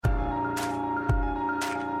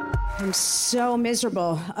I'm so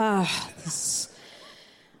miserable.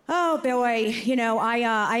 Oh boy, you know,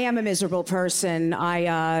 I am a miserable person.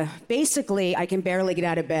 Basically, I can barely get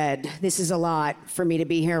out of bed. This is a lot for me to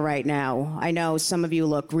be here right now. I know some of you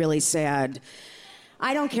look really sad.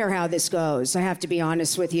 I don't care how this goes, I have to be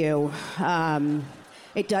honest with you.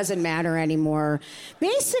 It doesn't matter anymore.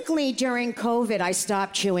 Basically, during COVID, I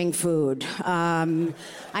stopped chewing food.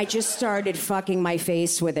 I just started fucking my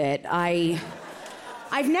face with it.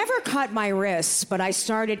 I've never cut my wrists, but I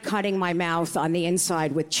started cutting my mouth on the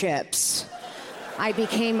inside with chips. I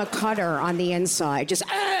became a cutter on the inside, just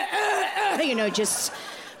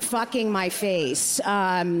fucking my face.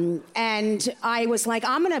 And I was like,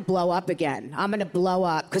 I'm gonna blow up again. I'm gonna blow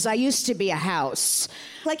up, because I used to be a house.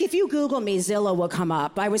 Like, if you Google me, Zillow will come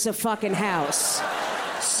up. I was a fucking house.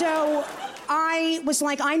 So I was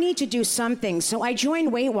like, I need to do something. So I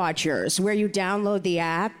joined Weight Watchers, where you download the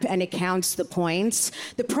app and it counts the points.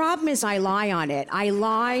 The problem is I lie on it. I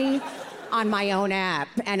lie on my own app,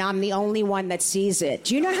 and I'm the only one that sees it.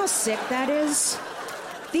 Do you know how sick that is?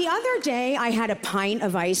 The other day, I had a pint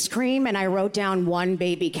of ice cream and I wrote down 1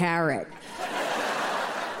 baby carrot.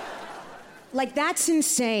 Like, that's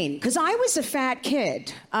insane, because I was a fat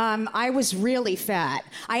kid. I was really fat.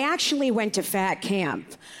 I actually went to fat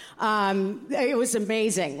camp. It was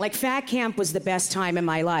amazing. Like, fat camp was the best time in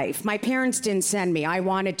my life. My parents didn't send me. I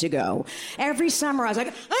wanted to go. Every summer, I was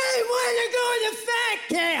like, I want to go to fat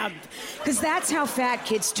camp! Because that's how fat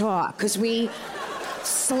kids talk, because we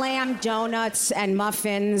slam donuts and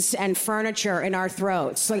muffins and furniture in our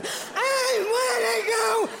throats. Like, I want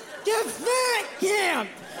to go to fat camp!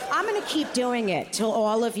 I'm going to keep doing it till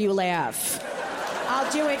all of you laugh.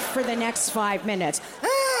 I'll do it for the next 5 minutes.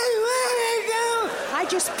 I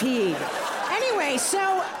just peed. Anyway,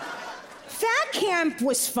 so fat camp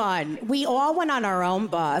was fun. We all went on our own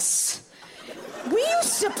bus. We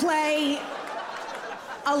used to play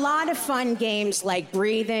a lot of fun games like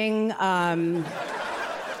breathing,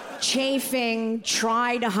 chafing,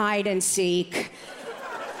 try to hide and seek.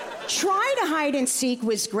 Try to hide and seek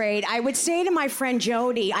was great. I would say to my friend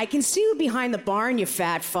Jody, I can see you behind the barn, you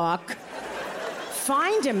fat fuck.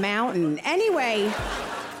 Find a mountain. Anyway.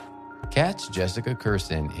 Catch Jessica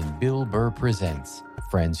Kirson in Bill Burr Presents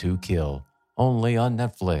Friends Who Kill, only on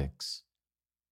Netflix.